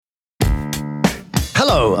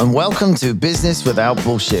Hello and welcome to Business Without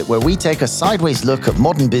Bullshit, where we take a sideways look at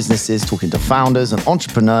modern businesses, talking to founders and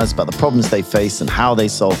entrepreneurs about the problems they face and how they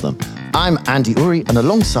solve them. I'm Andy Uri, and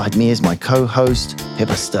alongside me is my co-host,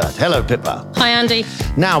 Pippa Sturt. Hello, Pippa. Hi, Andy.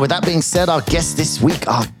 Now, with that being said, our guests this week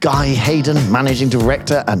are Guy Hayden, Managing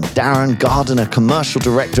Director, and Darren Gardiner, Commercial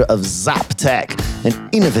Director of Zaptec, an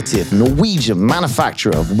innovative Norwegian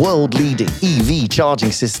manufacturer of world-leading EV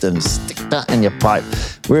charging systems. Stick that in your pipe.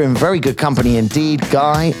 We're in very good company indeed.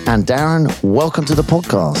 Guy and Darren, welcome to the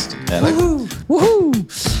podcast. Hello. Woohoo!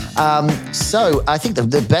 So I think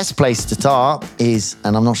the best place to start is,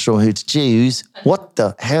 and I'm not sure who to choose, what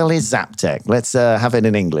the hell is Zaptec? Let's have it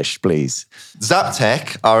in English, please.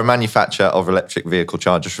 Zaptec are a manufacturer of electric vehicle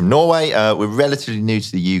chargers from Norway. We're relatively new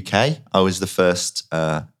to the UK. I was the first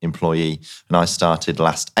employee and I started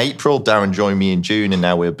last April. Darren joined me in June and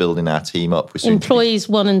now we're building our team up. Employees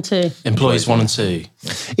 1 and 2. Employees 1 and 2.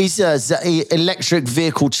 Is electric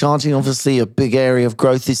vehicle charging obviously a big area of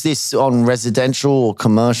growth? Is this on residential or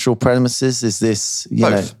commercial premises? Is this,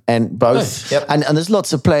 both. And both? Yep. And there's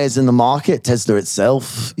lots of players in the market. Tesla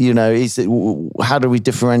itself, how do we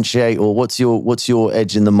differentiate, or what's your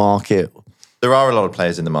edge in the market? There are a lot of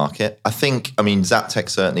players in the market. Zaptec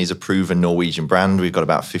certainly is a proven Norwegian brand. We've got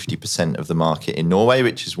about 50% of the market in Norway,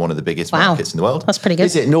 which is one of the biggest markets in the world. That's pretty good.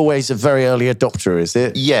 Is it? Norway's a very early adopter, is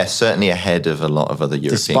it? Yeah, certainly ahead of a lot of other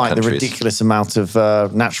European Despite countries. the ridiculous amount of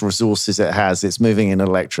natural resources it has, it's moving in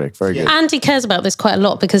electric. Very good. Andy cares about this quite a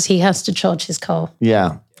lot because he has to charge his car.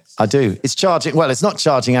 Yeah, I do. It's charging. Well, it's not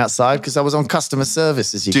charging outside because I was on customer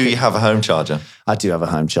service. Do you have a home charger? I do have a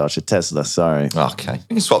home charger, Tesla, sorry. Okay.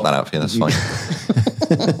 We can swap that out for you, that's fine.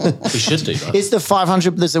 We should do that. It's the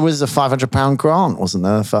 500, there was a £500 grant, wasn't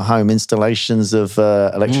there, for home installations of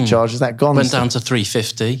electric chargers. That gone? Went down to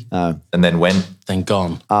 350, And then when? then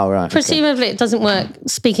gone. Oh, right. Okay. Presumably it doesn't work,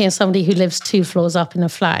 speaking as somebody who lives 2 floors up in a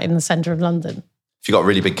flat in the centre of London. If you've got a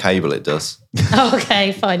really big cable, it does. Oh,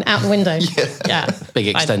 okay, fine. Out the window. Yeah. Big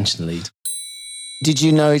Fine. extension lead. Did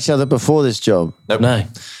you know each other before this job? Nope. No.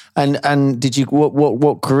 And did you,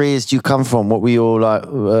 what careers do you come from? What were your,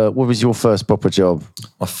 what was your first proper job?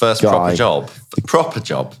 My first Guy. proper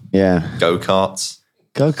job. Yeah. Go-karts.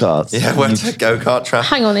 Go-karts. Yeah, I went to a go-kart track.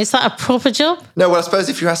 Hang on, is that a proper job? No, well, I suppose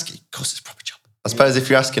if you're asking, of course it's a proper job. I suppose if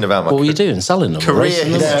you're asking about my What were you doing? Selling them? career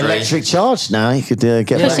Racing them? They're history, electric charge now. You could get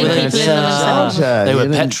Pushing back people in them and charger. They were You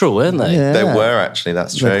didn't- petrol, weren't they? Yeah. they were actually,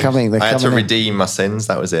 that's true. They're coming I had to in. redeem my sins,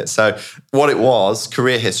 that was it. So what it was,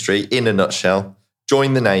 career history in a nutshell,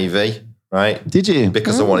 joined the Navy, right? Did you?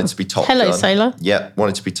 Because I wanted to be Top Gun. Hello, sailor. Yeah,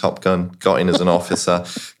 wanted to be Top Gun, got in as an officer,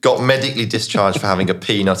 got medically discharged for having a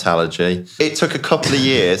peanut allergy. It took a couple of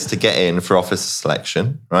years to get in for officer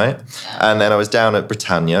selection, right? And then I was down at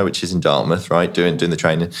Britannia, which is in Dartmouth, right, doing the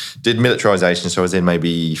training. Did militarisation, so I was in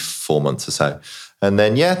maybe 4 months or so. And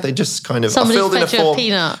then, they just kind of... Somebody I filled in fed you a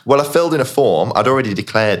peanut. Well, I filled in a form. I'd already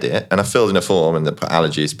declared it, and I filled in a form and they put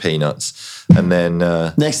allergies, peanuts. And then...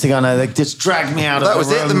 Next thing I know, they just dragged me out of that the was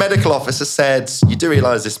room. it. The medical officer said, you do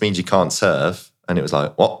realise this means you can't serve. And it was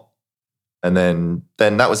like, what? And then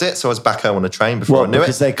that was it. So I was back home on a train before I knew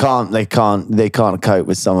because it. they can't cope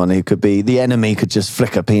with someone who could be the enemy. Could just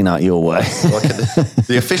flick a peanut your way.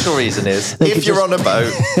 The official reason is if you're on a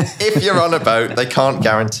boat, they can't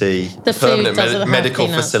guarantee The food permanent doesn't have medical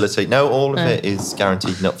peanuts. facility. No, all of it is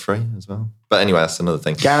guaranteed nut-free as well. But anyway, that's another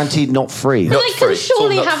thing. Guaranteed not free. But they can Nut-free,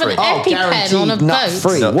 surely full have an nut-free. EpiPen on a nut boat.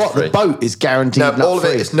 free. Nut What? free. The boat is guaranteed No, nut all of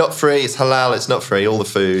free. it is nut-free, it's halal, it's nut-free, all the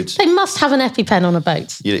food. They must have an EpiPen on a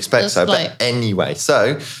boat. You'd expect Just so. like- But anyway,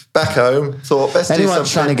 so back home, thought best do Anyone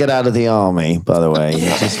something. trying to get out of the army, by the way,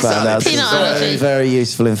 just found out some Peanut very, allergy. very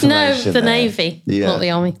useful No, information. the there. Navy, Yeah. not the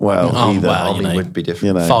Army. Well, Oh, either. well, Army would be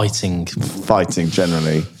different. Fighting. Fighting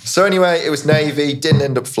generally. So anyway, it was Navy, didn't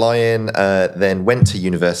end up flying, then went to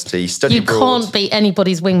university, studied You abroad. can't be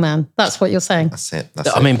anybody's wingman. That's what you're saying. That's it.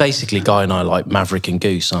 I mean, basically, Guy and I like Maverick and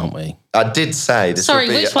Goose, aren't we? I did say this Sorry,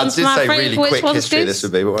 would be. which one's I did say Maverick, really which quick one's history. Goose? This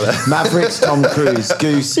would be. But whatever. Mavericks, Tom Cruise,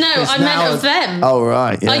 Goose. No, is I now meant of them. Oh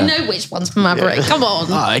right, yeah. I know which one's Maverick. Come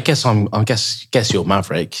on. I guess guess you're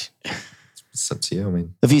Maverick. It's up to you. I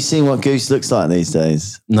mean, Have you seen what Goose looks like these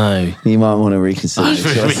days? No. You might want to reconsider.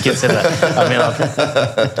 your choice. Reconsider. I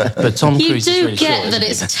mean, but Tom You Cruise is do really get short, that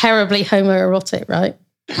isn't it's terribly homoerotic, right?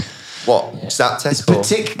 what Zaptec?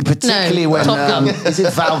 Particularly when Top Gun. is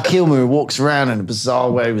it Val Kilmer who walks around in a bizarre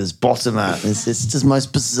way with his bottom out? It's just the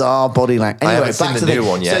most bizarre body language. Anyway, haven't seen back the to new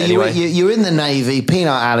one yet, So anyway. you're in the Navy, peanut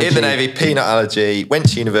allergy. In the Navy, peanut allergy. Went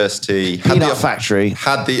to university. Peanut factory.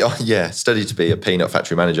 Studied to be a peanut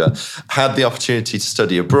factory manager. Had the opportunity to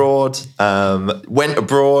study abroad. Went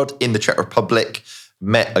abroad in the Czech Republic.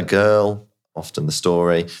 Met a girl. often the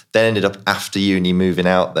story. Then ended up after uni moving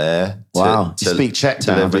out there. Wow. You speak Czech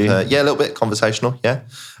now, live do with you? her. Yeah, a little bit conversational, yeah.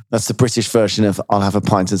 That's the British version of "I'll have a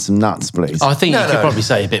pint and some nuts, please." I think you could probably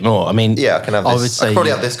say a bit more. I mean, Yeah, I can have this. I would say, I could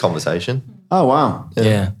probably have this conversation. Oh wow!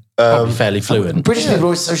 yeah, probably fairly fluent. British people are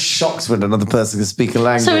always so shocked when another person can speak a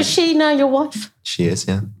language. So is she now your wife? She is,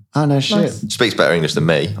 yeah. Oh no shit! She speaks better English than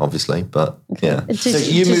me, obviously, but yeah. So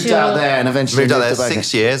you moved out there and eventually Moved out there back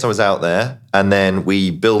 6 years. I was out there, and then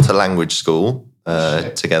we built a language school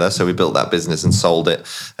together. So we built that business and sold it,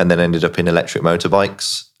 and then ended up in electric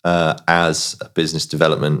motorbikes as a business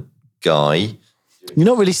development guy. You're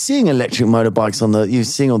not really seeing electric motorbikes on the. You're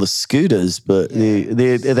seeing all the scooters, but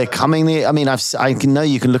they're coming. I mean, I can know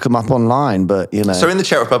you can look them up online, but you know. So in the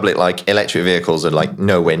Czech Republic, like electric vehicles are like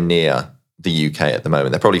nowhere near the UK at the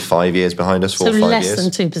moment. They're probably 5 years behind us, 4 or 5 less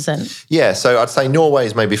years. than 2%. Yeah, so I'd say Norway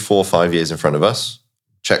is maybe 4 or 5 years in front of us.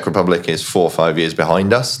 Czech Republic is 4 or 5 years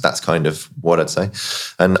behind us. That's kind of what I'd say.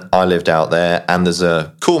 And I lived out there, and there's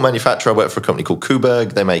a cool manufacturer. I work for a company called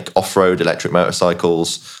Kuberg. They make off-road electric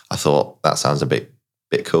motorcycles. I thought that sounds a bit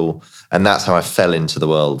cool. And that's how I fell into the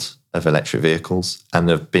world of electric vehicles, and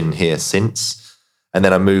I've been here since. And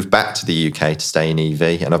then I moved back to the UK to stay in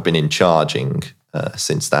EV, and I've been in charging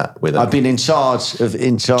since that. With I've been in charging.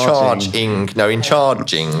 in charging.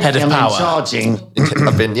 Head of I'm in power. charging.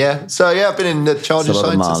 I've been I've been in the charging There's a lot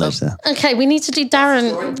of side mileage since then. there. Okay, we need to do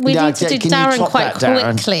Darren. We Yeah, need to do can you Darren top quite that,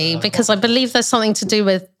 Darren? quickly because I believe there's something to do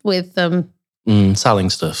with Selling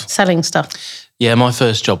stuff. selling stuff Yeah, my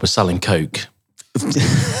first job was selling Coke.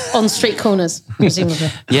 on street corners, presumably.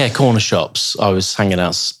 Yeah, corner shops. I was hanging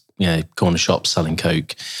out, corner shops selling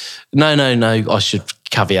Coke. No. I should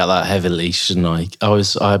caveat that heavily, shouldn't I?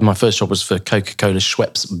 My first job was for Coca-Cola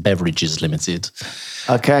Schweppes Beverages Limited.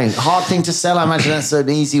 Okay, hard thing to sell. I imagine that's an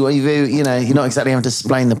easy way. You're not exactly having to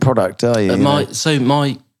explain the product, are you?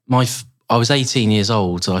 I was 18 years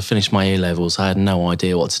old. I finished my A-levels. I had no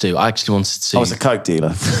idea what to do. I actually wanted to. I was a Coke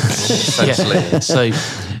dealer. Essentially. Yeah. So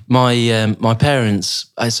my parents.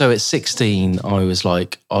 So at 16, I was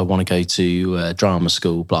like, I want to go to drama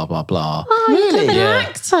school. Blah blah blah. Oh, you could have been Yeah. an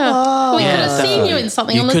actor. We could have seen you in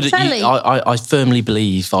something on the telly. I firmly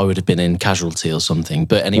believe I would have been in Casualty or something.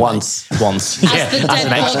 But anyway, Once. as the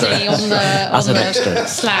dead body on the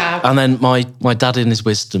slab. And then my dad, in his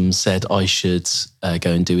wisdom, said I should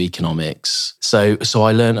go and do economics. So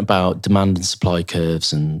I learned about demand and supply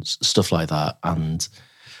curves and stuff like that. And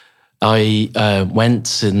I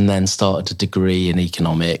went and then started a degree in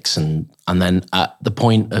economics. And then at the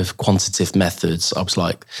point of quantitative methods, I was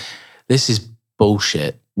like, this is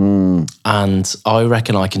bullshit. And I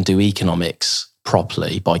reckon I can do economics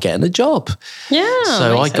properly by getting a job. Yeah.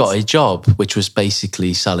 So I got a job, which was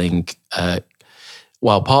basically selling, part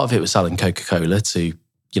of it was selling Coca-Cola to,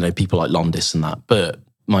 people like Londis and that. But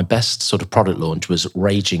my best sort of product launch was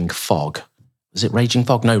Raging Fog. Was it Raging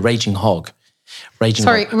Fog? No, Raging Hog.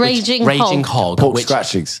 Raging Hog. Pork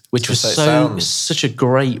scratchings. Which was such a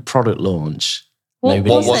great product launch. What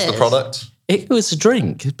What was this? the product? It was a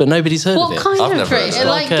drink, but nobody's heard of What it. kind I've of never drink? heard of it.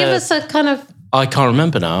 Like, give us a kind of... I can't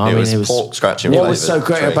remember now. It was pork scratching. What was so flavoured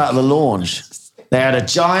great drink. about the launch? They had a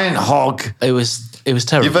giant hog. It was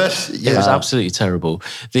terrible. You've heard- It was absolutely terrible.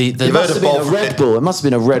 You've heard It must have been a Bovril? Red Bull. It must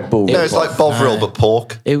have been a Red Bull. No, it's like Bovril, but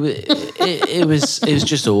pork. It was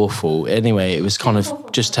just awful. Anyway, it was kind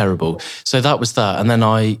of just terrible. So that was that. And then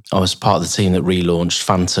I was part of the team that relaunched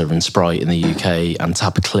Fanta and Sprite in the UK and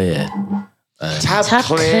Tab Clear. Tab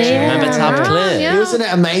Clear. Remember Tab Clear? Yeah. Wasn't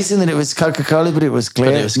it amazing that it was Coca-Cola, but it was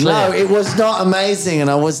clear? But it was clear. No, it was not amazing,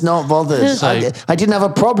 and I was not bothered. So- I didn't have a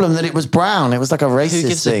problem that it was brown. It was like a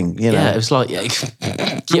racist thing, Yeah, it was like...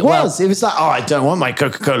 It was. It was like, oh, I don't want my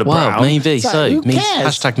Coca-Cola brown. Well, maybe It's like, so. who Me,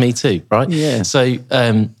 cares? hashtag me too, right? Yeah. So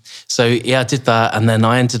I did that, and then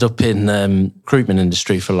I ended up in recruitment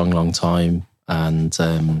industry for a long, long time, and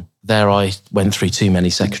there I went through too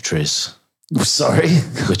many secretaries, Sorry.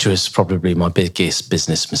 which was probably my biggest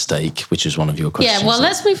business mistake, which was one of your questions. Yeah, well,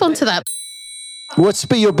 let's move on to that. What's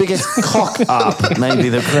be your biggest cock up? Maybe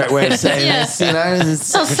the correct way of saying Yeah. this.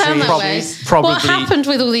 The Does sound that way. Probably- What happened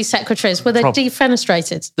with all these secretaries? Were they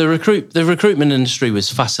defenestrated? The recruitment industry was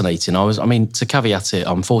fascinating. To caveat it,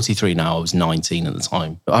 I'm 43 now. I was 19 at the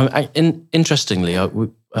time. Interestingly,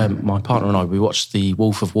 my partner and I, we watched The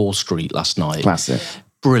Wolf of Wall Street last night. Classic.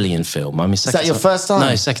 Brilliant film. Is that your first time?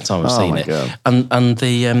 No, second time I've seen my it. God. And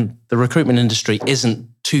the recruitment industry isn't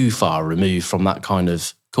too far removed from that kind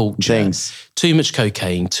of culture. Things. Too much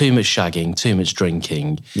cocaine, too much shagging, too much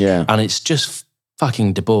drinking. Yeah. And it's just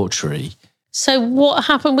fucking debauchery. So what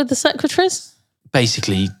happened with the secretaries?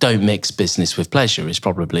 basically don't mix business with pleasure is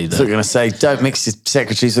probably the... So I'm going to say, don't mix your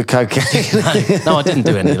secretaries with cocaine. No, I didn't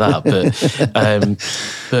do any of that,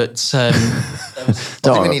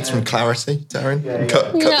 I think we need some clarity, Darren.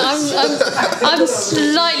 Cut I'm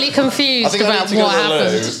slightly confused about what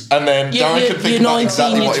happened. and then Darren can think about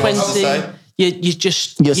exactly what he wants to say.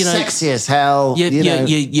 You're sexy as hell.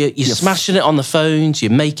 You're smashing it on the phones.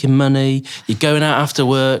 You're making money. You're going out after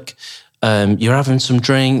work. You're having some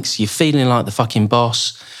drinks. You're feeling like the fucking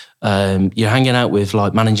boss. You're hanging out with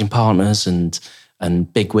like managing partners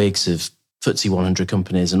and big wigs of FTSE 100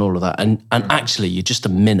 companies and all of that. And actually, you're just a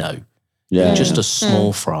minnow. Yeah. You're just a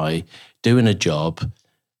small fry doing a job.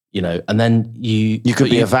 And then you could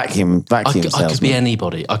be a vacuum salesman. I could be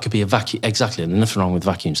anybody. I could be a vacuum. Exactly. And nothing wrong with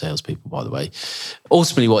vacuum salespeople, by the way.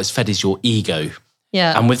 Ultimately, what it's fed is your ego.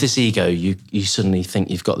 Yeah. And with this ego, you suddenly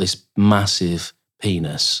think you've got this massive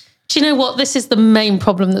penis. Do you know what? This is the main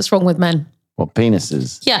problem that's wrong with men. What,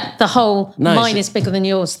 penises? Yeah, the whole mine is bigger than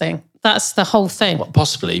yours thing. That's the whole thing. Well,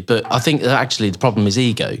 possibly, but I think that actually the problem is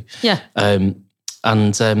ego. Yeah.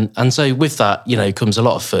 And so with that, comes a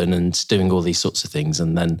lot of fun and doing all these sorts of things.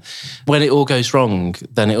 And then when it all goes wrong,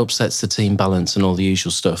 then it upsets the team balance and all the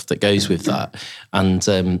usual stuff that goes with that. And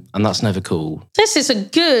that's never cool. This is a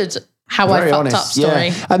good Very I fucked honest, up story.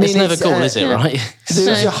 Yeah. I mean, it's never cool, is it, right?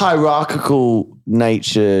 There's a hierarchical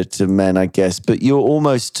nature to men, I guess, but you're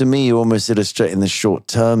almost illustrating the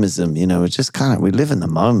short-termism, we're just we live in the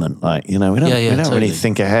moment, we don't totally. really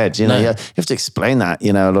think ahead, you have to explain that,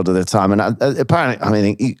 a lot of the time. And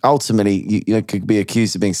apparently, ultimately, you could be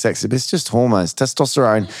accused of being sexist, but it's just hormones.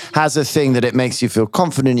 Testosterone has a thing that it makes you feel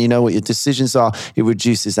confident, you know what your decisions are, it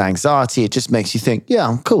reduces anxiety, it just makes you think, yeah,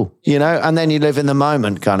 I'm cool, and then you live in the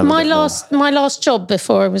moment kind of. My last job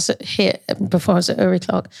before I was at Uri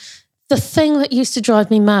Clark, the thing that used to drive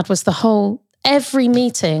me mad was every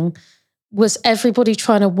meeting was everybody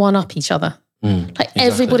trying to one-up each other.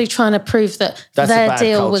 Everybody trying to prove that their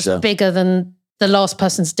deal was bigger than the last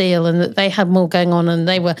person's deal and that they had more going on and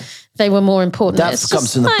they were more important. That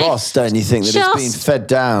comes from the boss, don't you think? That it's being fed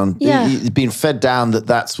down. Yeah. It's being fed down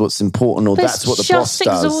that's what's important or that's what the boss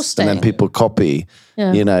does. Exhausting. And then people copy.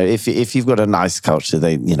 Yeah. If you've got a nice culture,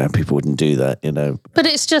 people wouldn't do that, But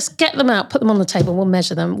it's just get them out, put them on the table, we'll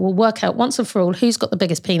measure them, we'll work out once and for all who's got the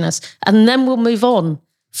biggest penis, and then we'll move on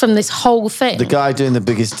from this whole thing. The guy doing the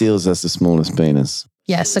biggest deals has the smallest penis.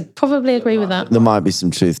 Yes, I probably agree with that. There might be some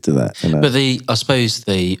truth to that. But I suppose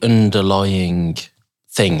the underlying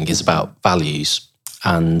thing is about values.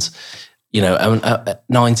 And,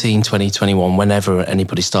 19, 20, 21, whenever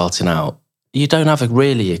anybody's starting out, you don't have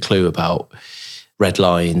really a clue about red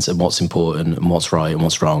lines and what's important and what's right and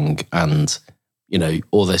what's wrong and,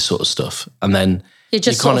 all this sort of stuff. And then you're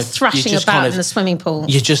just sort of thrashing about in the swimming pool.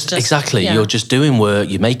 You're just exactly. Yeah. You're just doing work,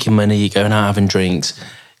 you're making money, you're going out having drinks,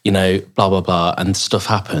 blah, blah, blah, and stuff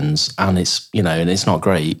happens and it's, and it's not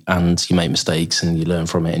great and you make mistakes and you learn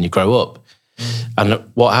from it and you grow up. And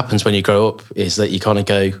what happens when you grow up is that you kind of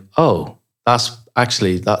go, oh, that's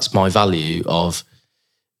my value of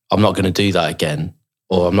I'm not going to do that again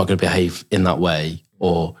or I'm not going to behave in that way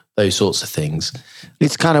or those sorts of things.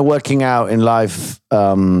 It's kind of working out in life.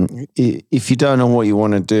 If you don't know what you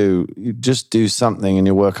want to do, you just do something and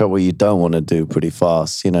you work out what you don't want to do pretty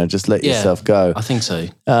fast. Just let yourself go. I think so.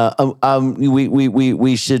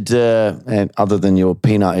 We should, and other than your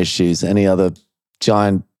peanut issues, any other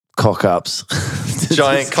giant cock-ups?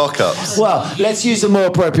 Giant cock-ups. Well, let's use a more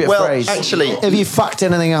appropriate phrase. Actually, have you fucked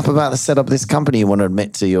anything up about the setup of this company you want to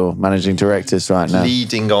admit to your managing directors right now?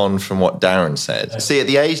 Leading on from what Darren said. See, at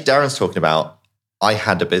the age Darren's talking about, I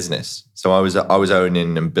had a business. So I was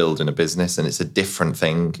owning and building a business, and it's a different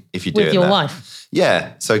thing if you do it with your wife.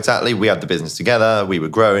 Yeah. So exactly, we had the business together, we were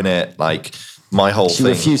growing it, my whole She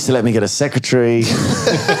thing. refused to let me get a secretary.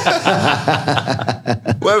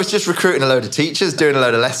 Well, it was just recruiting a load of teachers, doing a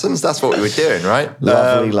load of lessons. That's what we were doing, right?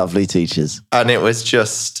 Lovely teachers. And it was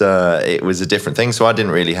just, it was a different thing. So I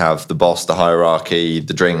didn't really have the boss, the hierarchy,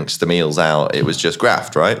 the drinks, the meals out. It was just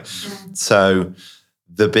graft, right? So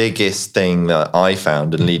the biggest thing that I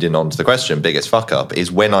found, and leading on to the question, biggest fuck up, is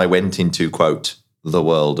when I went into, quote, the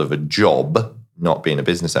world of a job, not being a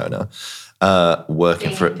business owner,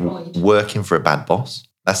 working for a bad boss.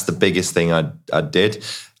 That's the biggest thing I did.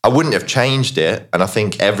 I wouldn't have changed it. And I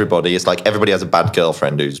think everybody has a bad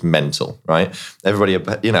girlfriend who's mental, right? Everybody, a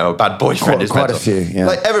bad boyfriend who's quite mental. A few,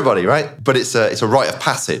 yeah. Everybody, right? But it's a rite of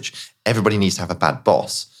passage. Everybody needs to have a bad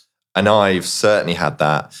boss. And I've certainly had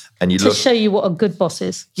that. And to show you what a good boss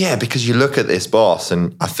is. Yeah, because you look at this boss,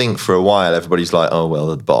 and I think for a while everybody's like, oh, well,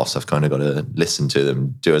 the boss, I've kind of got to listen to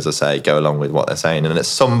them, do as I say, go along with what they're saying. And at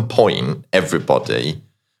some point, everybody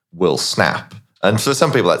will snap And for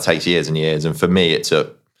some people that takes years and years. And for me, it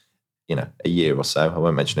took, a year or so. I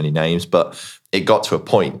won't mention any names, but it got to a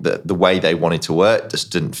point that the way they wanted to work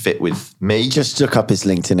just didn't fit with me. Just look up his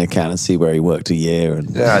LinkedIn account and see where he worked a year.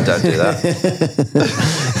 And Yeah, I don't do that.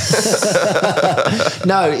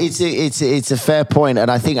 No, it's a fair point,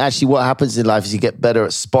 and I think actually what happens in life is you get better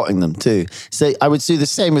at spotting them too. So I would do the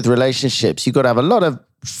same with relationships. You've got to have a lot of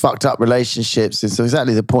fucked up relationships. And so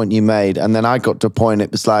exactly the point you made. And then I got to a point,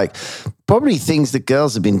 it was like probably things that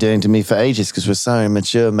girls have been doing to me for ages because we're so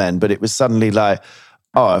immature men. But it was suddenly like,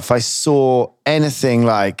 oh, if I saw anything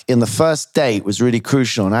like in the first date was really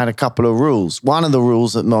crucial, and I had a couple of rules. One of the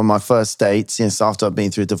rules on my first dates, after I've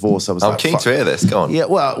been through a divorce, I was I'm keen to hear this. Go on. Yeah,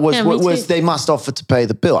 well, was they must offer to pay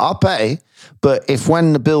the bill. I'll pay, but if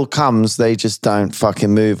when the bill comes, they just don't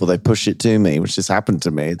fucking move or they push it to me, which has happened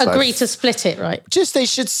to me. It's Agree to split it, right? Just they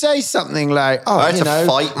should say something like, "Oh, I had to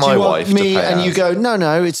fight my do you want wife to me?" pay And ours. you go,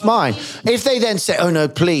 "No, it's mine." If they then say, "Oh no,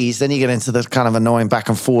 please," then you get into the kind of annoying back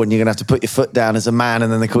and forth, and you're gonna have to put your foot down as a man,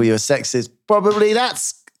 and then they call you a sexist. Probably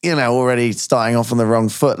that's already starting off on the wrong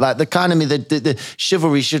foot. Like the kind of the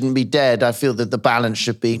chivalry shouldn't be dead. I feel that the balance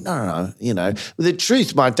should be no. The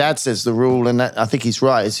truth, my dad says the rule, and I think he's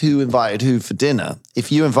right, is who invited who for dinner.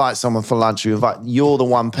 If you invite someone for lunch, you're the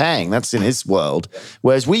one paying. That's in his world.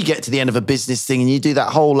 Whereas we get to the end of a business thing and you do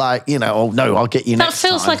that whole oh no, I'll get you next time. That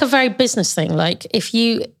feels like a very business thing. Like if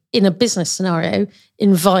you, in a business scenario,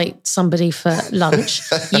 invite somebody for lunch,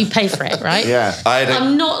 you pay for it, right? Yeah.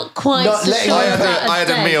 I'm not quite so sure about I had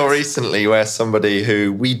a date. meal recently where somebody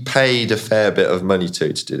who we paid a fair bit of money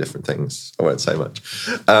to do different things, I won't say much,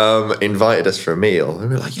 invited us for a meal. And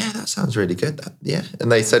we were like, yeah, that sounds really good. Yeah.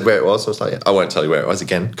 And they said where it was. I was like, yeah. I won't tell you where it was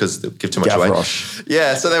again because they'll give too much away. Gavroche.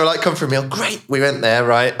 Yeah. So they were like, come for a meal. Great. We went there,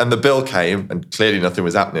 right? And the bill came and clearly nothing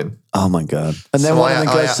was happening. Oh my God. And then So one of them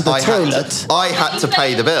goes to the toilet. I had to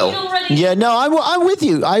pay the bill. Yeah, no, I'm with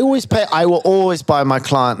you. I always pay. I will always buy my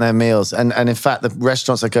client their meals, and in fact, the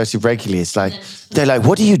restaurants I go to regularly, it's like they're like,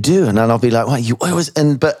 "What do you do?" And then I'll be like, "Well, you always."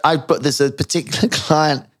 But there's a particular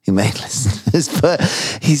client who may listen to this, but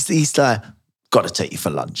he's like, "Got to take you for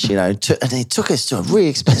lunch," and they took us to a really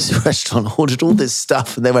expensive restaurant, ordered all this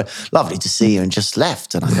stuff, and they went, "Lovely to see you," and just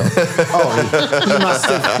left. And I thought,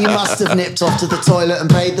 oh, he must have nipped off to the toilet and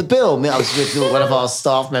paid the bill. I was with one of our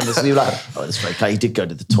staff members, and we were like, "Oh, that's very kind. He did go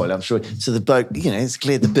to the toilet, I'm sure." So the bloke, he's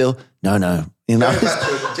cleared the bill. No.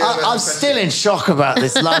 I'm still in shock about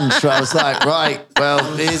this lunch. Where I was like, right, well,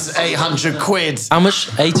 here's 800 quid. How much?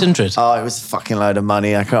 800? Oh, it was a fucking load of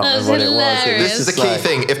money. I can't remember what it was. hilarious. This is the key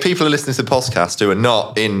thing. If people are listening to the podcast who are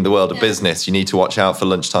not in the world of business, you need to watch out for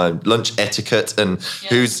lunch etiquette, and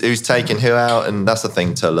who's taking who out, and that's a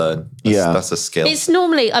thing to learn. That's a skill. It's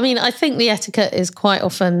normally, I think the etiquette is quite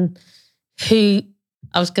often who.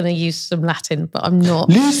 I was going to use some Latin, but I'm not.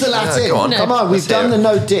 Lose the Latin. Go on. Come on, we've done the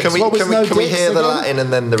no dicks. Can we hear the Latin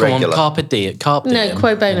and then the Come regular? on, carpe diem. Carpe diem. No,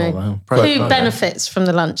 quo bono. Who benefits from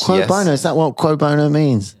the lunch? Quo Yes. bono, is that what quo bono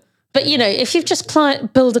means? But if you've just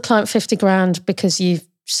billed a client 50 grand because you've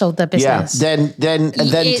sold their business, then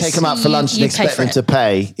take them out for lunch and you pay expect for them it. to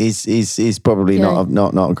pay is probably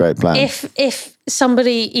not a great plan. if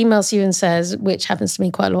somebody emails you and says, which happens to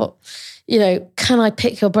me quite a lot, can I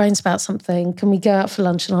pick your brains about something? Can we go out for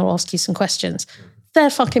lunch and I'll ask you some questions? They're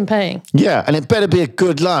fucking paying. Yeah, and it better be a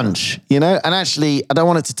good lunch, And actually, I don't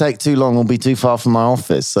want it to take too long or be too far from my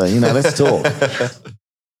office. So, let's talk.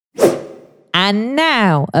 And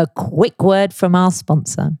now, a quick word from our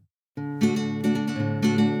sponsor.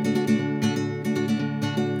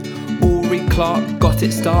 Uri Clark got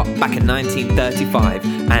its start back in 1935,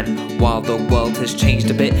 and while the world has changed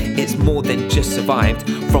a bit, it's more than just survived.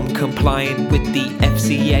 From complying with the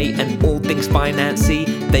FCA and all things financy,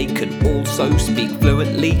 they can also speak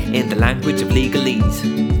fluently in the language of legalese.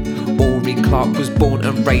 Uri Clark was born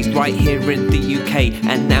and raised right here in the UK,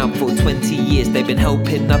 and now for 20 years they've been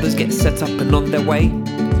helping others get set up and on their way.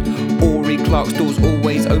 Uri Clark's doors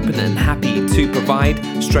always open and happy to provide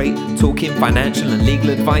straight talking financial and legal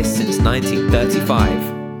advice since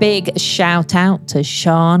 1935. Big shout out to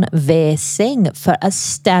Sean Veer Singh for a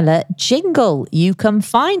stellar jingle. You can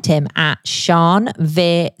find him at Sean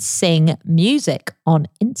Veer Singh Music on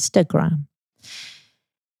Instagram.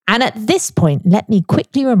 And at this point, let me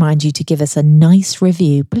quickly remind you to give us a nice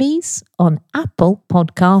review, please, on Apple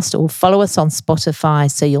Podcast, or follow us on Spotify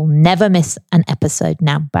so you'll never miss an episode.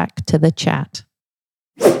 Now back to the chat.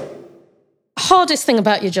 Hardest thing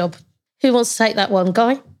about your job. Who wants to take that one,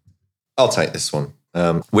 Guy? I'll take this one.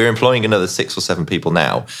 We're employing another 6 or 7 people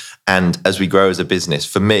now. And as we grow as a business,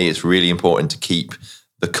 for me, it's really important to keep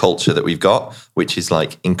the culture that we've got, which is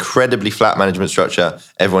like incredibly flat management structure.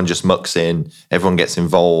 Everyone just mucks in. Everyone gets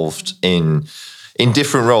involved in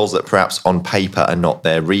different roles that perhaps on paper are not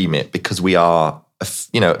their remit, because we are,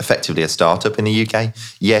 effectively a startup in the UK.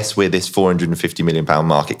 Yes, we're this £450 million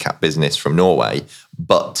market cap business from Norway,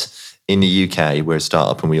 but in the UK, we're a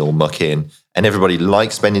startup and we all muck in. And everybody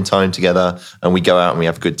likes spending time together, and we go out and we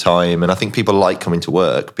have a good time. And I think people like coming to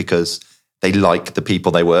work because they like the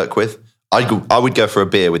people they work with. I would go for a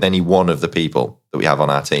beer with any one of the people that we have on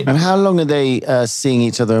our team. And how long are they seeing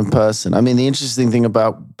each other in person? I mean, the interesting thing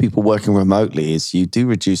about people working remotely is you do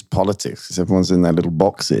reduce politics because everyone's in their little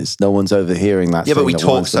boxes. No one's overhearing that. Yeah, but we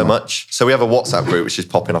talk so much. So we have a WhatsApp group which is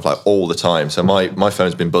popping off like all the time. So my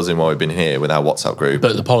phone's been buzzing while we've been here with our WhatsApp group.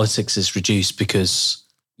 But the politics is reduced because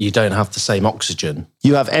you don't have the same oxygen.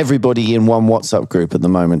 You have everybody in one WhatsApp group at the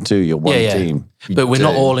moment too. You're one team. But we're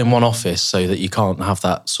not all in one office, so that you can't have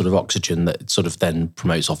that sort of oxygen that sort of then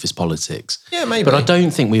promotes office politics. Yeah, maybe. But I don't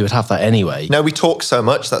think we would have that anyway. No, we talk so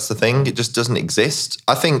much. That's the thing. It just doesn't exist.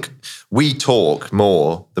 I think we talk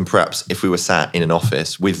more than perhaps if we were sat in an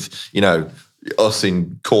office with, us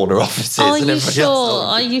in corner offices. Are and you everybody sure?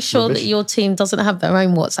 else. Are you sure that your team doesn't have their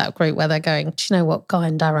own WhatsApp group where they're going, do you know what, Guy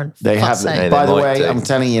and Darren? They have. Hey, By the might way, do. I'm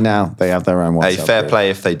telling you now, they have their own WhatsApp Hey, fair group. play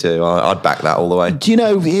if they do. I'd back that all the way. Do you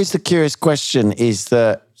know, here's the curious question is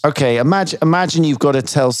that, okay, imagine you've got to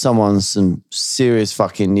tell someone some serious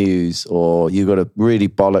fucking news, or you've got to really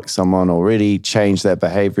bollock someone or really change their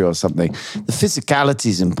behavior or something. The physicality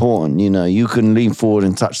is important. You can lean forward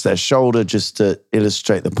and touch their shoulder just to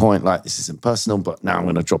illustrate the point, like, this isn't personal, but now I'm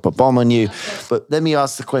going to drop a bomb on you. But let me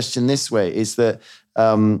ask the question this way, is that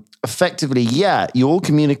effectively, yeah, you're all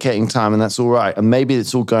communicating time and that's all right. And maybe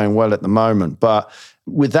it's all going well at the moment, but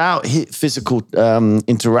without physical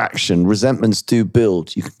interaction, resentments do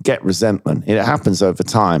build. You can get resentment. It happens over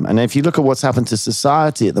time. And if you look at what's happened to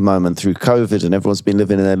society at the moment through COVID and everyone's been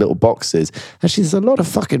living in their little boxes, actually there's a lot of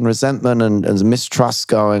fucking resentment and mistrust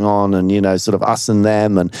going on, and, sort of us and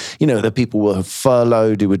them. And, the people were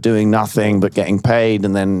furloughed who were doing nothing but getting paid,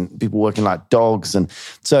 and then people working like dogs. And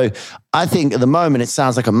so I think at the moment it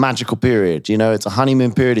sounds like a magical period. It's a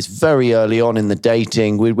honeymoon period. It's very early on in the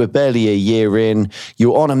dating. We're barely a year in.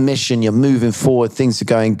 You're on a mission. You're moving forward. Things are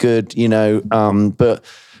going good. But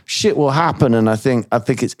shit will happen. And I think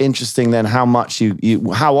it's interesting then how much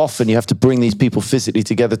how often you have to bring these people physically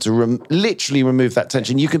together to literally remove that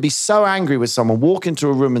tension. You can be so angry with someone, walk into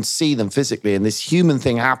a room and see them physically, and this human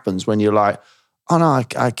thing happens when you're like, oh no,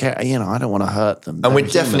 I can't, I don't want to hurt them. And we're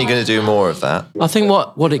definitely going to do more of that. I think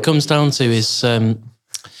what it comes down to is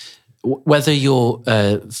whether you're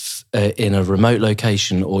in a remote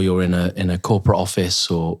location or you're in a corporate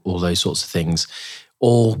office or all those sorts of things.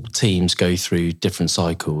 All teams go through different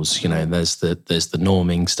cycles. And there's the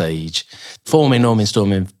norming stage, forming, norming,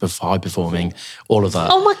 storming, high performing, all of that.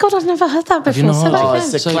 Oh my God, I've never heard that before. not? Say that Oh,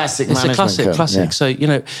 again. it's a classic It's a management classic. curve, yeah. So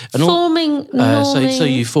and Forming, norming. so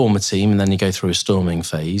you form a team and then you go through a storming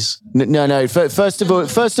phase. No. First of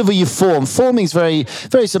all, you form. Forming's very,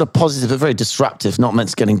 very sort of positive, but very disruptive. Not meant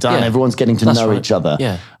to getting done. Yeah. Everyone's getting to That's know right. each other.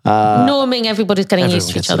 Yeah. Norming, everybody's getting Everyone used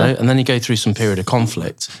to gets each to other. know, and then you go through some period of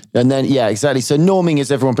conflict. And then, yeah, exactly. So norming is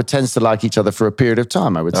everyone pretends to like each other for a period of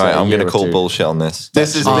time, I would All say. right, I'm going to to call bullshit on this.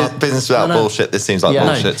 This is business without no. bullshit. This seems like Yeah.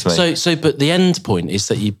 bullshit to me. But the end point is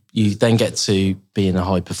that you then get to be in a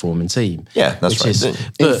high performing team. Yeah, that's right.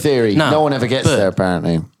 In theory. No one ever gets there,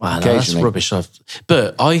 apparently. Well, no, that's rubbish.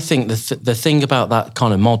 But I think the thing about that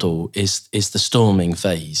kind of model is the storming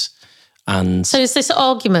phase. And So is this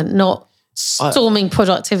argument not storming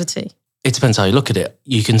productivity? it depends how you look at it.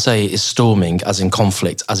 You can say it's storming as in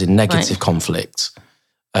conflict, as in negative Right. conflict.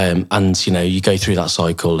 And you go through that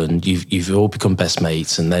cycle and you've all become best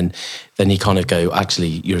mates, and then you kind of go,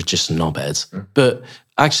 actually, you're just a knobhead. But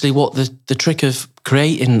actually what the trick of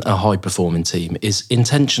creating a high performing team is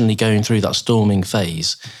intentionally going through that storming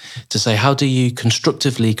phase to say, how do you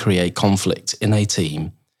constructively create conflict in a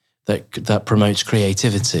team that promotes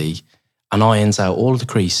creativity and irons out all of the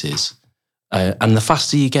creases. And the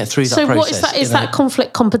faster you get through that process... So what is that? Is that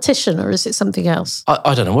conflict competition, or is it something else?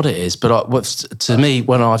 I don't know what it is, but to me,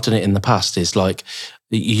 when I've done it in the past, is like,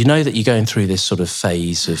 you know that you're going through this sort of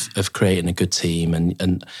phase of creating a good team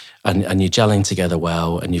and you're gelling together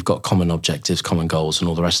well, and you've got common objectives, common goals and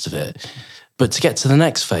all the rest of it. But to get to the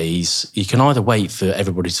next phase, you can either wait for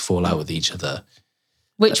everybody to fall out with each other,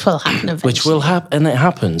 Which will happen eventually. which will happen, and it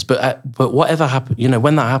happens. But whatever happens,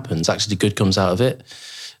 when that happens, actually good comes out of it.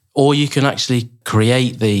 Or you can actually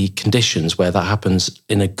create the conditions where that happens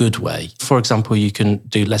in a good way. For example, you can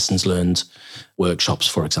do lessons learned workshops,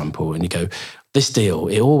 for example, and you go, this deal,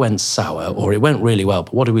 it all went sour or it went really well,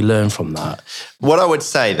 but what do we learn from that? What I would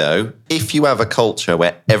say though, if you have a culture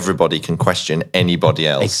where everybody can question anybody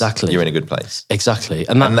else, Exactly. you're in a good place. Exactly.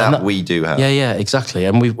 And that we do have. Yeah, exactly.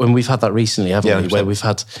 And we've had that recently, haven't we? 100%. Where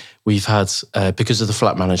we've had because of the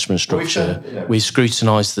flat management structure, we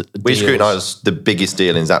scrutinised the We deals. scrutinised the biggest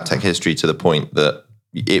deal in Zaptec history to the point that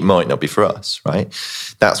it might not be for us, right?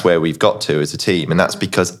 That's where we've got to as a team. And that's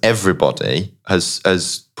because everybody has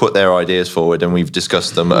put their ideas forward and we've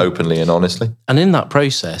discussed them openly and honestly. And in that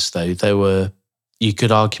process, though, you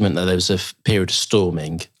could argument that there was a period of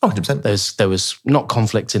storming. 100%. There was not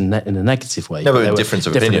conflict in a negative way. No, but there were difference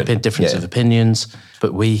of opinion. Difference Yeah. of opinions.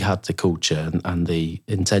 But we had the culture and the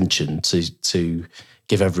intention to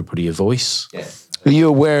give everybody a voice. Yeah. Are you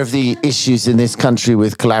aware of the issues in this country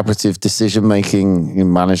with collaborative decision making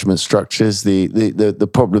in management structures? The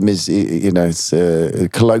problem is, it's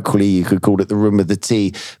colloquially you could call it the room of the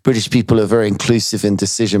tea. British people are very inclusive in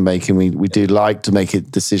decision making. We do like to make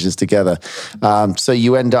decisions together. So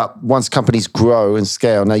you end up, once companies grow and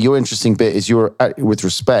scale. Now your interesting bit is with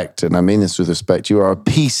respect, and I mean this with respect, you are a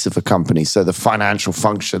piece of a company. So the financial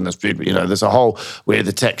function, there's a whole, we're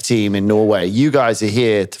the tech team in Norway. You guys are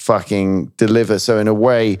here to fucking deliver. So in a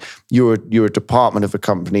way, you're a department of a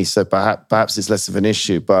company, so perhaps it's less of an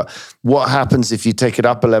issue. But what happens if you take it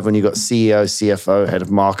up a level and you've got CEO, CFO, head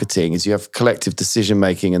of marketing, is you have collective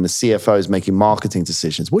decision-making and the CFO is making marketing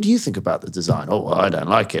decisions. What do you think about the design? Oh, well, I don't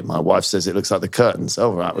like it. My wife says it looks like the curtains.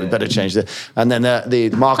 Oh, right, we better change that. And then the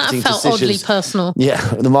marketing That felt decisions. oddly personal. Yeah,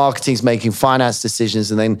 the marketing's making finance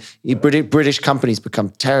decisions, and then British companies become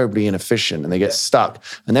terribly inefficient and they get stuck.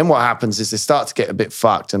 And then what happens is they start to get a bit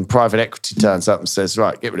fucked, and private equity turns up and says,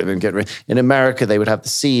 right, get rid of him, get rid of him. In America, they would have the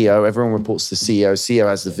CEO. Everyone reports to the CEO. CEO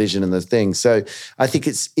has the vision and the thing. So I think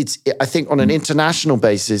I think on an international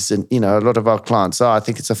basis, and a lot of our clients are, I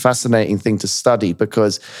think it's a fascinating thing to study,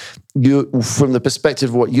 because from the perspective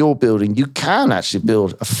of what you're building, you can actually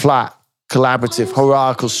build a flat, collaborative,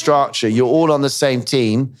 hierarchical structure. You're all on the same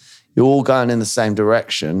team. You're all going in the same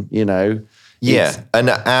direction, Yeah, and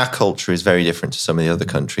our culture is very different to some of the other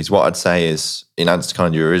countries. What I'd say is, in answer to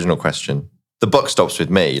kind of your original question, the buck stops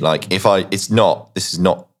with me. Like, this is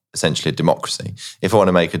not essentially a democracy. If I want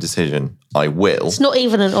to make a decision, I will. It's not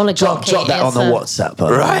even an oligarchy. Drop that on it's the a- WhatsApp, by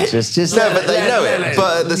the way. Right? Just No, but they know it.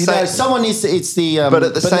 But at the same, someone needs to. It's the but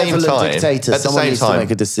at the same benevolent time, dictator. at the Someone same needs to time,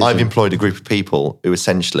 make a decision. I've employed a group of people who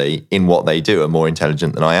essentially, in what they do, are more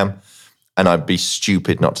intelligent than I am, and I'd be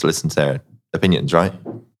stupid not to listen to their opinions. Right?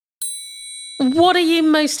 What are you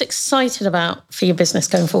most excited about for your business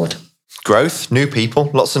going forward? Growth, new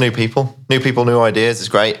people, lots of new people, new ideas. It's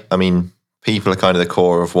great. I mean, people are kind of the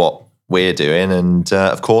core of what we're doing, and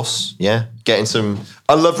of course, getting some.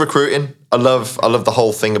 I love recruiting. I love the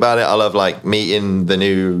whole thing about it. I love meeting the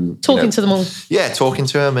new Talking to them all. Yeah, talking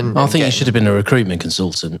to them, and I think you should have been a recruitment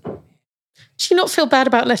consultant. Do you not feel bad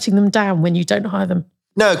about letting them down when you don't hire them?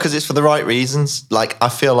 No, because it's for the right reasons. I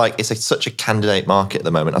feel like it's such a candidate market at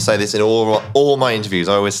the moment. I say this in all my interviews.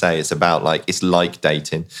 I always say it's about it's like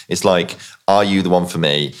dating. It's like, are you the one for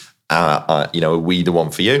me? Are we the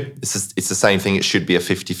one for you? It's the same thing. It should be a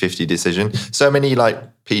 50-50 decision. So many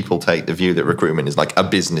people take the view that recruitment is a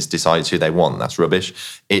business decides who they want. That's rubbish.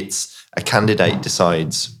 It's a candidate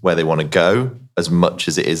decides where they want to go as much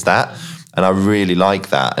as it is that. And I really like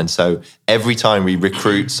that. And so every time we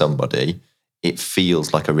recruit somebody, it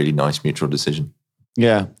feels like a really nice mutual decision.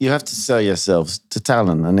 Yeah, you have to sell yourselves to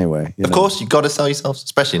talent anyway. Of course, you've got to sell yourselves,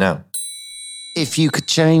 especially now. If you could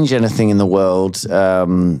change anything in the world,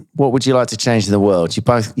 what would you like to change in the world? You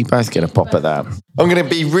both get a pop at that. I'm going to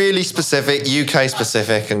be really specific, UK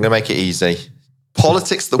specific. I'm going to make it easy.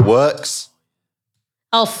 Politics that works.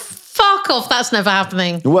 Oh, fuck off. That's never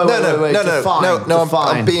happening. Wait, No.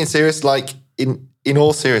 I'm being serious. In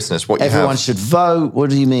all seriousness, what you have... Everyone should vote.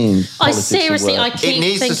 What do you mean? I Politics should seriously, work? I keep It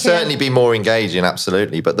needs thinking... to certainly be more engaging,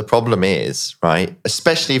 absolutely. But the problem is, right,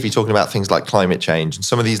 especially if you're talking about things like climate change and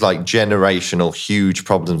some of these generational huge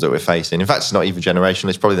problems that we're facing. In fact, it's not even generational.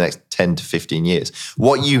 It's probably the next 10 to 15 years.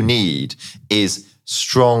 What you need is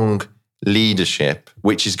strong leadership,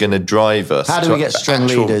 which is going to drive us. How do we get strong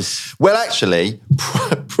leaders? Well, actually,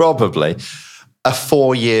 probably a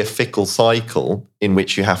 4-year fickle cycle in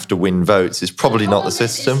which you have to win votes is probably not the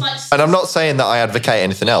system. And I'm not saying that I advocate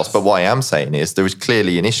anything else, but what I am saying is there is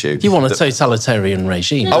clearly an issue. You want a totalitarian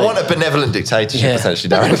regime. I want a benevolent dictatorship, essentially,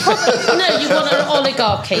 Darren. No, you want an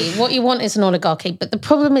oligarchy. What you want is an oligarchy. But the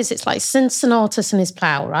problem is it's like Cincinnatus and his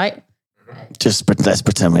plough, right? Let's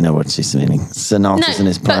pretend we know what she's meaning. Cincinnatus and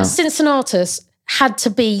his But plan. Cincinnatus had to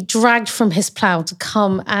be dragged from his plough to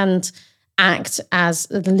come and act as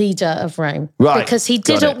the leader of Rome. Right, Because he got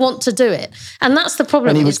didn't it. want to do it. And that's the problem.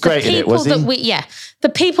 And he was is the great at it, people was he? the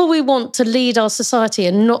people we want to lead our society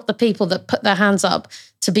are not the people that put their hands up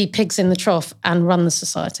to be pigs in the trough and run the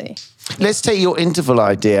society. Let's take your interval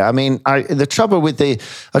idea. I mean, the trouble with the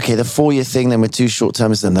 4-year thing, then with 2 short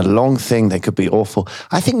terms, and the long thing, they could be awful.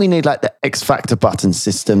 I think we need like the X Factor button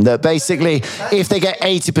system that basically, if they get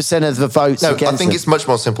 80% of the votes No, against I think them- it's much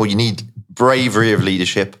more simple. You need bravery of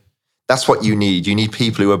leadership. That's what you need. You need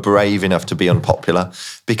people who are brave enough to be unpopular,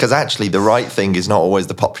 because actually the right thing is not always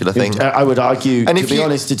the popular thing. I would argue, And to if be you-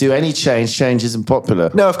 honest, to do any change isn't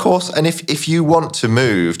popular. No, of course. And if you want to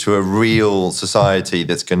move to a real society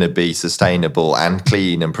that's going to be sustainable and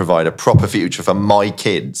clean and provide a proper future for my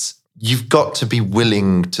kids, you've got to be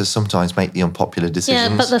willing to sometimes make the unpopular decisions.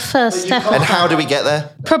 Yeah, but the first step and of how that- do we get there?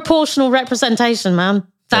 proportional representation, man.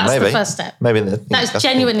 That's Well, the first step. Maybe That is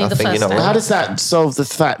genuinely the first step. How does that solve the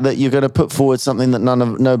fact that you're going to put forward something that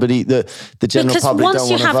the general Because public once don't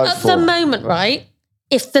you want to have, vote at for? the moment, right,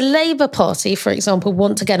 if the Labour Party, for example,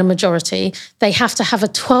 want to get a majority, they have to have a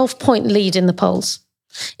 12-point lead in the polls.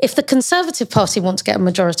 If the Conservative Party want to get a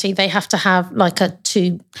majority, they have to have like a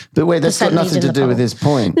 2. But wait, that's got lead nothing in to the do with poll. his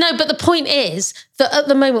point. No, but the point is that at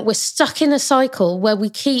the moment we're stuck in a cycle where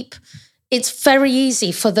it's very easy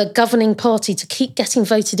for the governing party to keep getting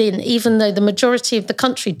voted in, even though the majority of the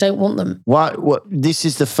country don't want them. Why? What? This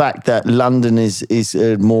is the fact that London is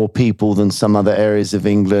more people than some other areas of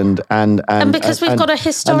England, and because we've got a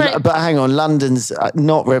historic- but hang on, London's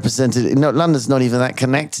not represented. No, London's not even that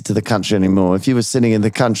connected to the country anymore. If you were sitting in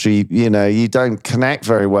the country, you don't connect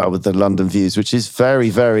very well with the London views, which is very,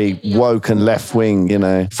 very woke and left wing.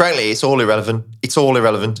 Frankly, it's all irrelevant. It's all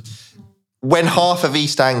irrelevant. When half of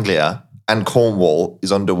East Anglia and Cornwall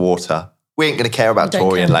is underwater, we ain't going to care about Don't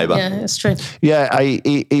Tory and care. Labour. Yeah, it's true. Yeah,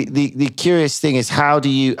 the curious thing is how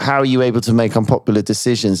are you able to make unpopular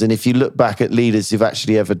decisions? And if you look back at leaders who've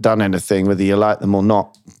actually ever done anything, whether you like them or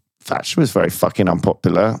not, Thatcher was very fucking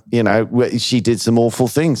unpopular. She did some awful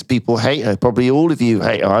things. People hate her. Probably all of you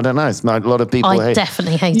hate her. I don't know. It's not a lot of people I hate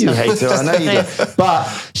definitely hate you her. hate her. I know you do. But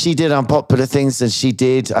she did unpopular things, and she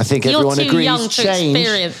did. I think You're everyone too agrees. young to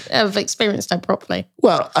change. have experienced her properly.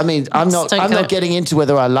 Well, I mean, I'm not Don't go. getting into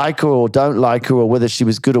whether I like her or don't like her or whether she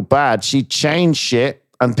was good or bad. She changed shit,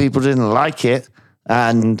 and people didn't like it.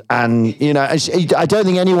 And I don't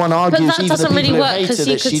think anyone But argues, that even the doesn't people really who work hate her, because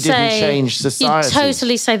you that she could didn't say change society. you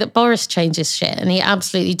totally say that Boris changes shit, and he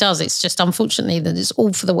absolutely does. It's just unfortunately that it's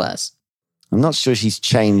all for the worse. I'm not sure she's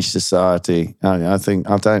changed society. I don't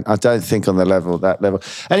think on that level.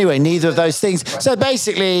 Anyway, neither of those things. So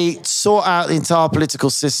basically, sort out the entire political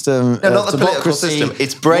system. No, not the political democracy, system.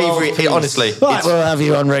 It's bravery. world peace. Honestly, Right, we'll have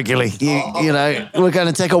you on regularly. We're going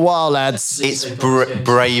to take a while, lads. it's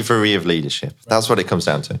bravery of leadership. That's what it comes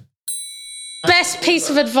down to. Best piece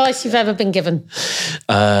of advice you've ever been given?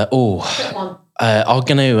 I'm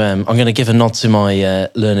gonna give a nod to my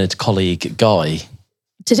learned colleague Guy.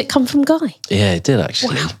 Did it come from Guy? Yeah, it did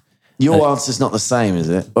actually. Your answer's not the same, is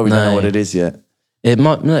it? Well, we don't know No. what it is yet.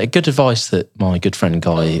 Good advice that my good friend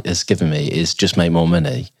Guy has given me is just make more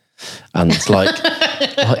money. And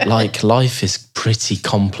like life is pretty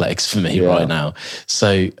complex for me right now.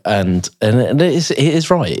 So and it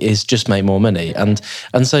is right. It is just make more money and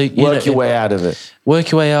so Work your way out of it.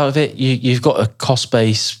 Work your way out of it. You've got a cost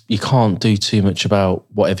base. You can't do too much about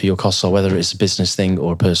whatever your costs are, whether it's a business thing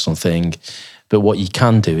or a personal thing. But what you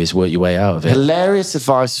can do is work your way out of it. Hilarious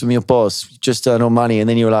advice from your boss. Just earn more money, and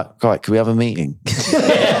then you were like, "Right, can we have a meeting? Can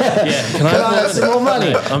Can I have some more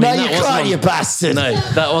money?" No, I mean, no, that you wasn't can't, on- you bastard. No,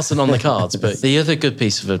 that wasn't on the cards. But the other good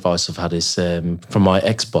piece of advice I've had is from my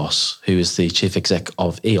ex-boss, who is the chief exec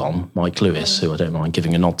of E.ON, Mike Lewis, who I don't mind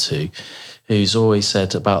giving a nod to, who's always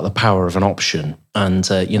said about the power of an option. And,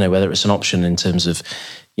 whether it's an option in terms of,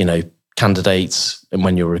 candidates and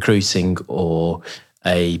when you're recruiting or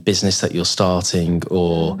a business that you're starting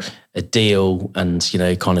or a deal and,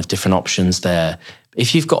 kind of different options there.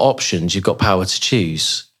 If you've got options, you've got power to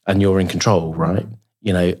choose and you're in control, right?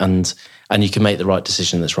 And you can make the right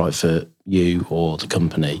decision that's right for you or the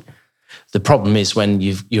company. The problem is when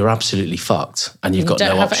you're absolutely fucked and you've got don't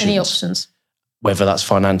no have options, any options. whether that's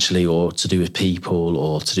financially or to do with people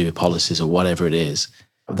or to do with policies or whatever it is.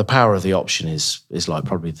 The power of the option is like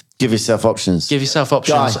probably Give yourself options. give yourself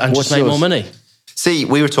options Guy, and what's just make yours? more money. See,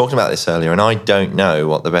 we were talking about this earlier, and I don't know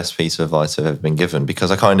what the best piece of advice I've ever been given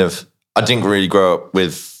because I didn't really grow up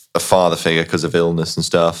with a father figure because of illness and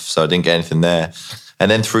stuff, so I didn't get anything there.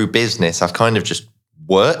 And then through business, I've kind of just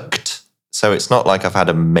worked, so it's not like I've had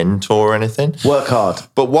a mentor or anything. Work hard.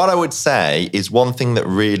 But what I would say is one thing that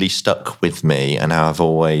really stuck with me and how I've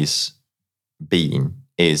always been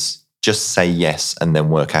is just say yes and then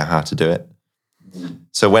work out how to do it.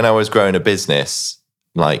 So when I was growing a business,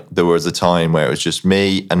 like there was a time where it was just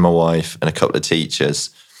me and my wife and a couple of teachers,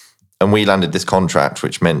 and we landed this contract,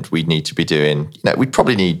 which meant we'd need to be doing, we'd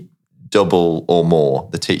probably need double or more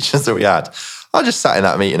the teachers that we had. I just sat in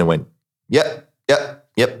that meeting and went, yep.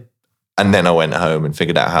 And then I went home and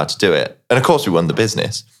figured out how to do it. And of course we won the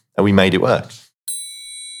business and we made it work.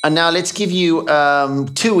 And now let's give you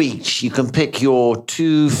 2 each. You can pick your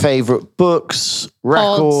 2 favorite books,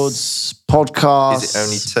 records, podcasts. Is it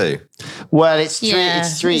only 2? Well, it's 3. Yeah,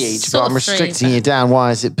 It's 3 it's each, but sort I'm of 3, restricting but- you down.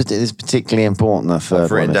 Why is it it's particularly important? The third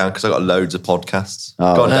I've written one down because I've got loads of podcasts.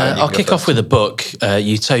 Oh. Go on, Darren, you I'll can go kick off first. with a book,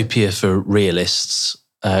 Utopia for Realists,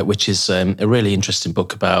 which is a really interesting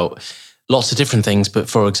book about lots of different things. But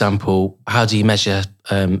for example, how do you measure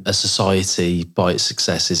a society by its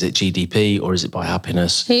success? Is it GDP or is it by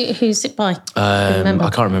happiness? Who's it by? I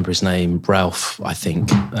can't remember his name. Ralph, I think.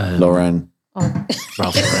 Lauren. Ralph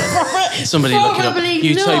Lauren. Somebody look it up. Probably not,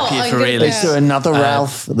 Utopia I'm for gonna Is Realists. there another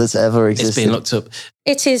Ralph that's ever It's existed? been looked up.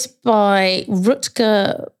 It is by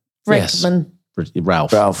Rutger Yes. Bregman.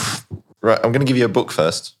 Ralph. Ralph. Right, I'm going to give you a book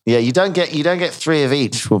first. Yeah, you don't get 3 of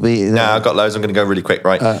each. Will be No, I've got loads. I'm going to go really quick.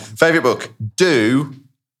 Right. Favorite book,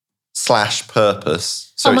 Do/Purpose.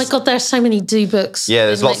 So Oh my it's- God, there are so many do books. Yeah,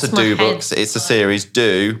 there's It lots makes of my Do head- books. It's a series,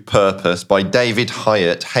 Do Purpose, by David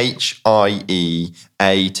Hyatt, Hieatt,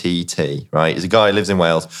 right? He's a guy who lives in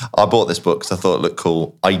Wales. I bought this book because I thought it looked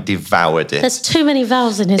cool. I devoured it. There's too many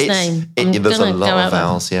vowels in his name. I'm There's a gonna lot go of out there.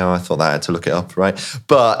 vowels. Yeah, I thought that I had to look it up, right?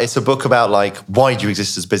 But it's a book about like, why do you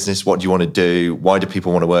exist as a business? What do you want to do? Why do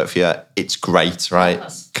people want to work for you? It's great, right?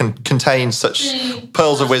 Contains such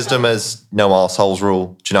pearls of wisdom as no arseholes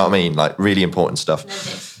rule. Do you know what I mean? Like really important stuff.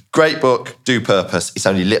 Great book, Do Purpose. It's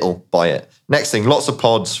only little, buy it. Next thing, lots of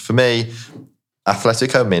pods. For me,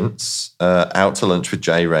 Athletico Mints, Out to Lunch with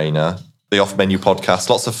Jay Rayner, the Off Menu podcast,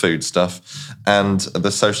 lots of food stuff, and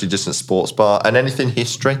the Socially Distant Sports Bar, and anything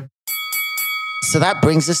history. So that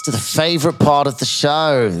brings us to the favourite part of the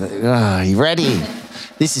show. Are you ready?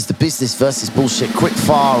 This is the business versus bullshit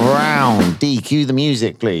quickfire round. D, cue the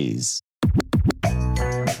music, please.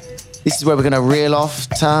 This is where we're going to reel off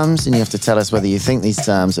terms, and you have to tell us whether you think these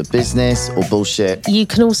terms are business or bullshit. You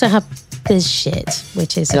can also have biz shit,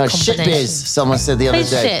 which is No, a shit combination. biz. Someone said the other Biz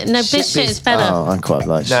day. shit. No, biz shit is better. Oh, I quite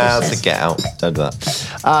like shit. Now to get out. Don't do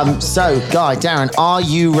that. So, Guy, Darren, are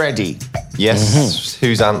you ready? Yes.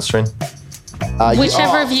 Who's answering?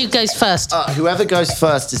 Whichever of you goes first. Whoever goes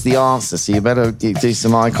first is the answer, so you better do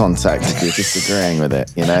some eye contact if you're disagreeing with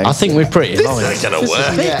it, you know? I think we're pretty aligned. It's going to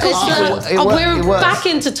work. Yeah, We're it works. back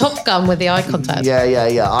into Top Gun with the eye contact.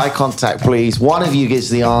 Yeah. Eye contact, please. One of you gives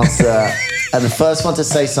the answer, and the first one to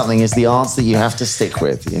say something is the answer you have to stick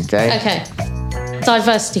with, okay? Okay.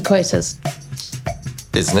 Diversity quotas.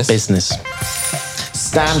 Business. Business.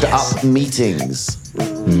 Stand-up meetings.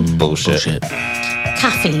 Bullshit. Bullshit.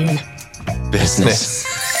 Caffeine. Business.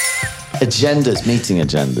 Agendas, meeting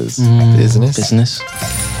agendas. Business. Business.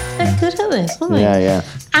 They're good at this, aren't they? Yeah.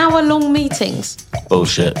 Hour-long meetings.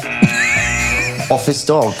 Bullshit. Office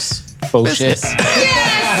dogs. Bullshit.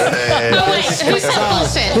 Oh, wait. Who said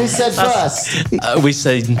bullshit? Who said first? We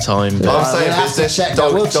say time. I'm we'll saying have to business. check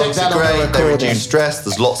that. We'll check Dogs that are on the great. They recording. reduce stress.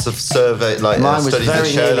 There's lots of survey, Mine was studies that very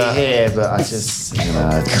show nearly that. here, but I just,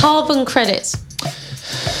 Carbon credits.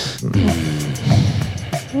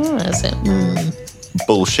 What is it?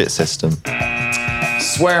 Bullshit system.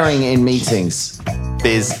 Swearing in meetings.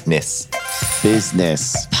 Business.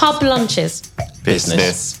 Business. Pub lunches.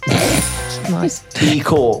 Business. Nice. B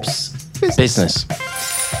Corps. Business.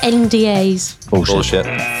 NDAs. Bullshit. Bullshit.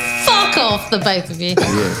 Fuck off, the both of you.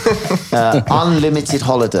 Unlimited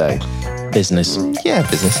holiday. Business. Yeah,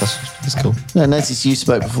 business. That's cool. I noticed you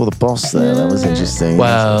spoke before the boss there. That was interesting.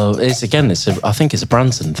 Well, I think it's a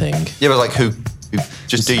Branson thing. Yeah, but like who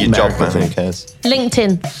just do your job, American man. Who thing. cares?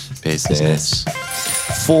 LinkedIn. Business.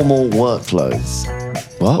 Formal workclothes.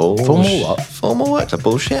 What? Bullshit. Formal what? Formal work.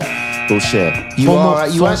 Bullshit. Bullshit. We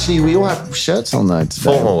all have shirts on though today.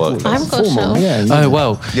 Formal work. I haven't got a Formal, shirt. yeah. Oh,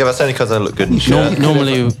 well, Yeah, that's only because I look good in shirt.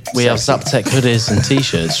 normally we have Zaptec hoodies and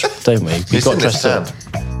t-shirts, don't we? We've It's got in this dressed up. tab.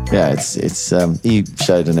 Yeah, it's you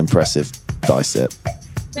showed an impressive bicep.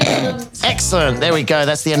 Excellent. There we go.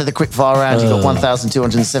 That's the end of the quickfire round. You got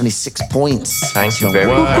 1,276 points. Thank you Excellent very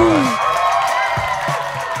work. much.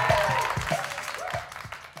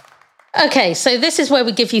 Okay, so this is where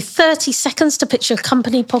we give you 30 seconds to pitch your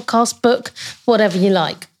company, podcast, book, whatever you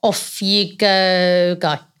like. Off you go,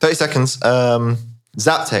 Guy. 30 seconds.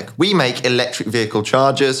 Zaptec, we make electric vehicle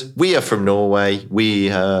chargers. We are from Norway. We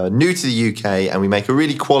are new to the UK and we make a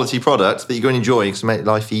really quality product that you're going to enjoy because we make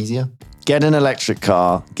life easier. Get an electric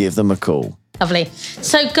car, give them a call. Lovely.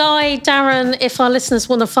 So, Guy, Darren, if our listeners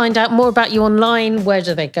want to find out more about you online, where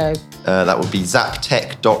do they go? That would be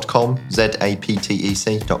zaptec.com,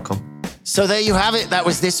 zaptec.com. So there you have it. That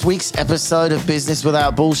was this week's episode of Business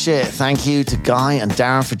Without Bullshit. Thank you to Guy and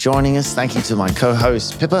Darren for joining us. Thank you to my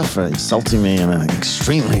co-host Pippa for insulting me on an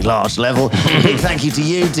extremely large level. Big thank you to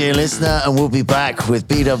you, dear listener, and we'll be back with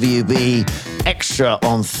BWB Extra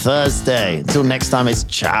on Thursday. Until next time, it's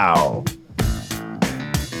ciao.